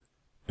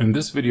In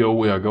this video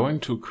we are going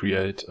to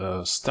create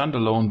a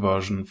standalone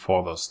version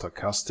for the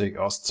stochastic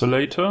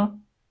oscillator.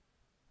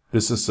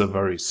 This is a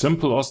very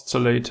simple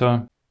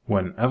oscillator.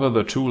 Whenever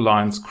the two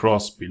lines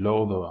cross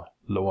below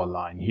the lower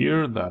line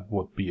here, that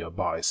would be a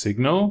buy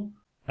signal.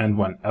 And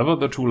whenever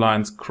the two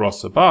lines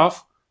cross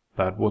above,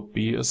 that would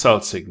be a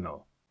sell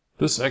signal.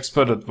 This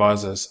expert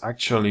advisor is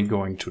actually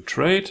going to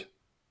trade,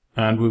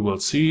 and we will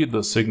see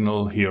the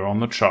signal here on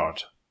the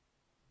chart.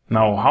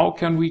 Now, how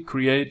can we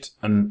create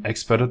an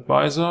expert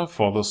advisor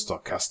for the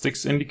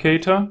stochastics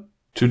indicator?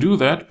 To do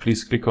that,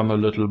 please click on the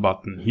little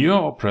button here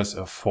or press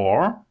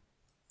F4.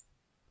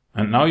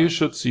 And now you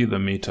should see the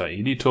Meta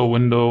Editor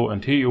window,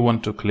 and here you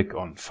want to click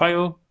on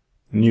File,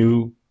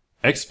 New,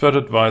 Expert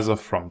Advisor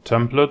from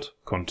Template,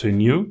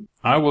 Continue.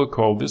 I will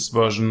call this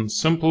version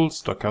Simple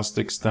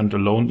Stochastic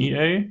Standalone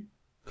EA.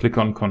 Click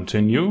on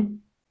Continue,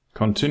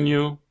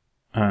 Continue,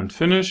 and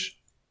Finish.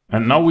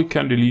 And now we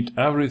can delete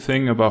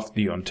everything above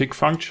the onTick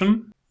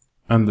function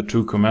and the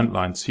two command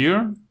lines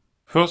here.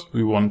 First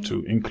we want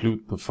to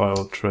include the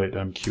file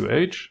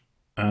TradeMQH,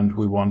 and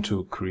we want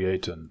to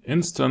create an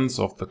instance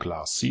of the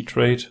class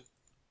ctrade.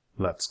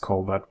 Let's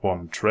call that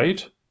one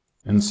trade.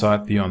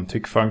 Inside the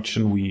onTick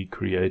function we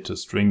create a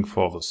string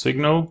for the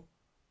signal.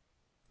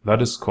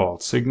 That is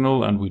called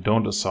signal, and we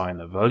don't assign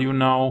a value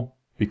now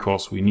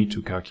because we need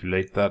to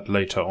calculate that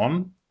later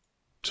on.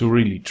 To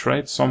really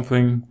trade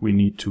something we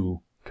need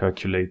to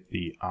calculate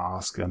the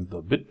ask and the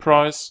bid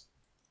price.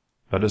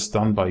 That is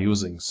done by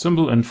using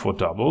symbol info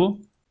double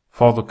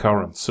for the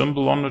current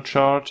symbol on the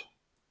chart.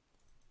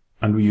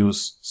 And we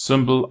use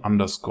symbol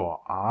underscore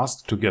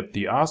ask to get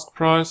the ask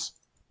price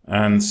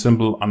and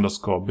symbol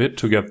underscore bid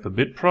to get the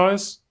bid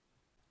price.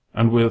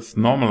 And with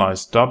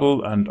normalized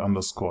double and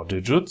underscore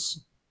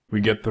digits,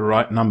 we get the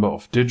right number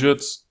of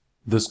digits.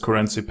 This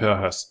currency pair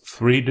has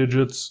 3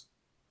 digits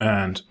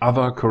and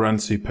other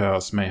currency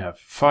pairs may have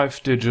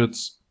 5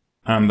 digits.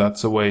 And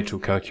that's a way to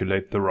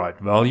calculate the right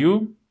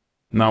value.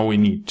 Now we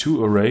need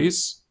 2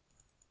 arrays.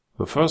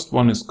 The first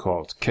one is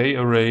called K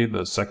array,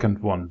 the second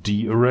one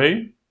D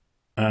array.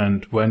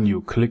 And when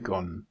you click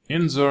on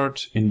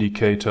Insert,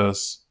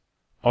 Indicators,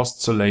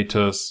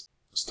 Oscillators,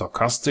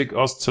 Stochastic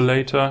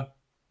Oscillator,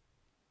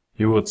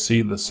 you would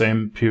see the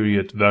same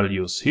period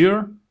values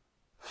here.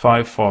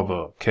 5 for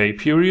the K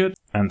period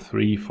and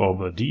 3 for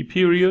the D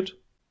period.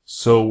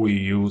 So we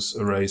use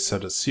array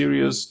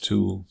setAseries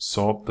to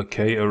sort the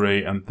K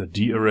array and the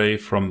D array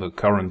from the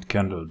current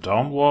candle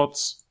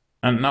downwards.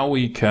 And now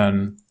we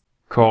can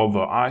call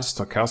the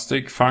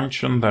iStochastic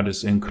function that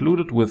is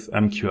included with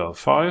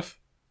MQL5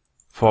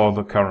 for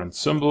the current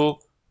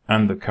symbol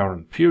and the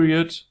current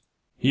period.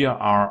 Here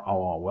are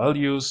our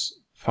values,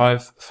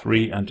 5,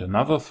 3 and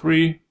another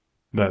 3.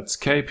 That's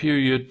K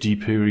period, D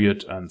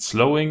period and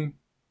slowing.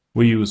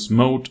 We use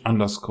mode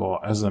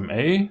underscore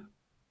SMA.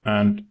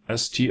 And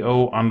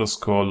STO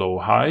underscore low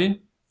high,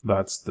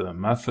 that's the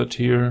method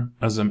here.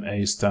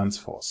 SMA stands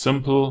for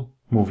simple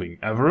moving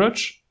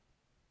average.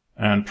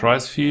 And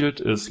price field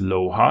is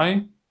low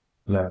high.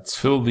 Let's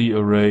fill the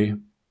array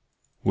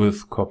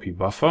with copy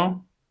buffer.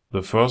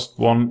 The first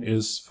one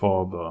is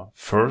for the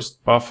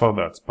first buffer,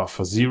 that's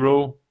buffer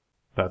 0.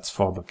 That's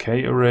for the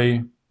K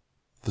array.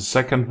 The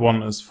second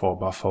one is for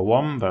buffer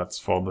 1, that's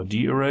for the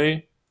D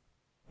array.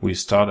 We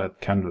start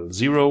at candle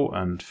 0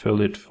 and fill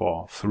it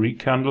for 3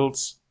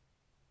 candles.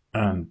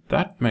 And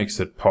that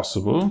makes it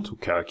possible to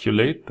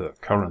calculate the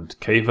current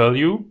K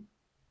value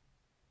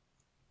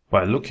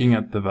by looking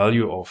at the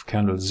value of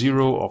candle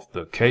 0 of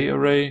the K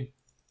array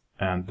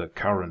and the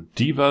current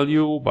D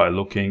value by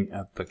looking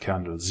at the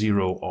candle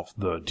 0 of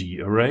the D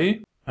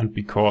array. And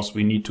because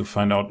we need to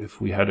find out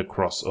if we had a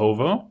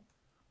crossover,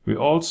 we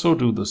also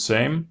do the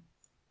same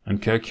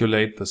and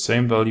calculate the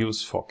same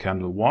values for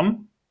candle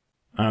 1.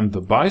 And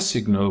the buy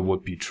signal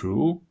would be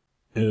true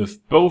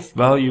if both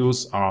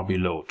values are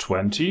below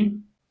 20.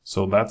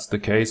 So that's the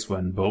case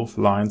when both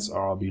lines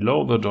are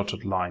below the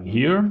dotted line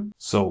here.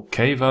 So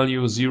K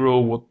value 0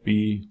 would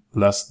be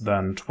less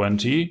than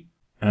 20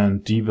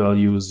 and D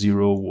value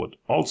 0 would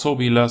also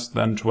be less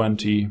than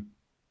 20.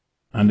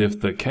 And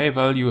if the K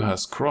value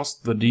has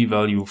crossed the D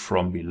value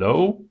from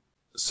below,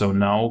 so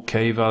now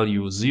K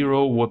value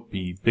 0 would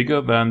be bigger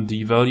than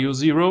D value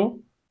 0,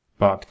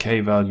 but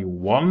K value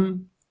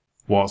 1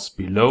 was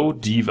below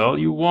D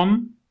value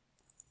 1.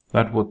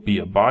 That would be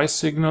a buy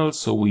signal,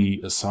 so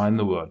we assign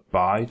the word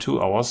buy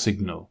to our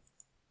signal.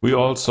 We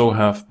also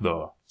have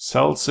the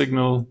sell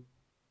signal.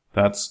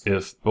 That's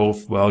if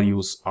both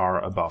values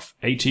are above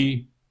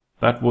 80.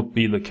 That would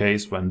be the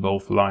case when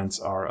both lines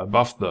are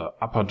above the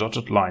upper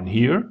dotted line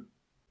here.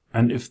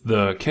 And if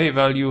the K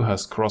value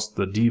has crossed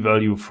the D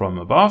value from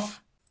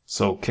above,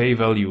 so K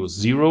value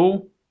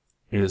 0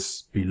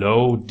 is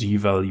below D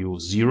value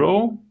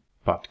 0,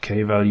 but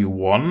K value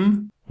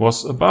 1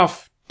 was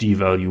above D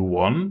value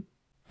 1,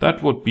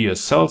 that would be a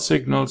sell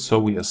signal, so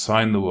we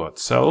assign the word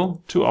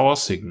sell to our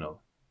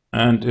signal.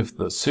 And if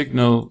the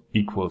signal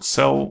equals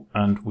sell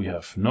and we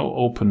have no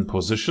open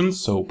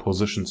positions, so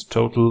positions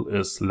total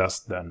is less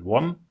than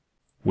 1,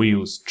 we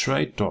use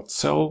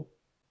trade.sell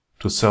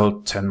to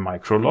sell 10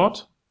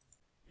 microlot.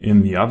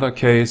 In the other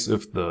case,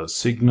 if the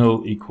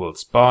signal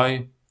equals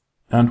buy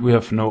and we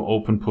have no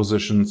open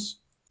positions,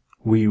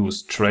 we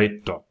use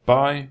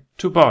trade.buy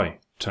to buy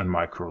 10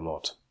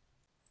 microlot.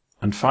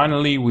 And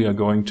finally, we are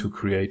going to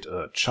create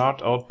a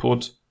chart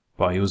output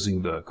by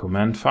using the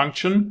command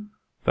function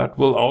that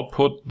will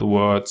output the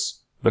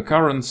words "the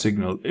current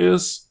signal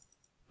is"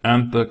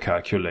 and "the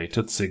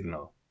calculated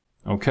signal."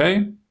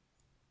 Okay?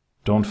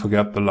 Don't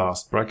forget the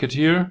last bracket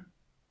here.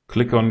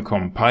 Click on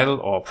compile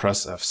or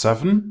press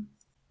F7.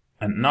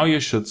 And now you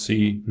should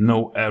see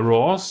no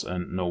errors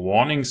and no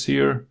warnings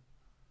here.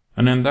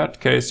 And in that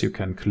case, you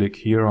can click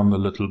here on the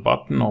little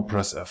button or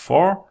press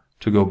F4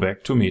 to go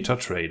back to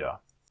MetaTrader.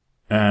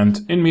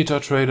 And in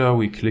MetaTrader,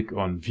 we click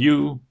on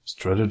View,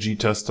 Strategy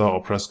Tester,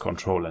 or press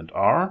Ctrl and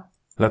R.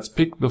 Let's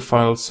pick the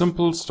file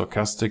simple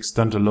stochastic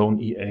standalone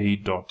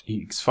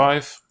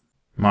ea.ex5,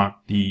 mark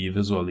the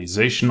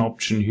visualization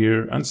option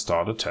here and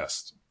start a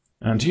test.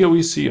 And here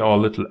we see our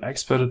little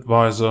expert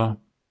advisor.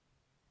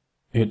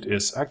 It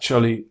is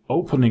actually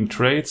opening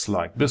trades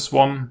like this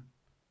one.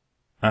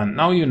 And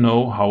now you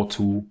know how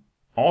to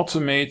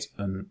automate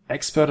an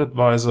expert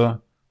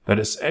advisor that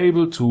is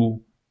able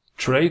to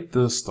trade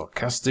the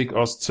stochastic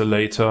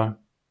oscillator,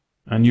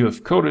 and you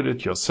have coded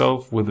it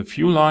yourself with a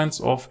few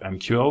lines of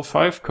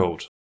MQL5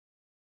 code.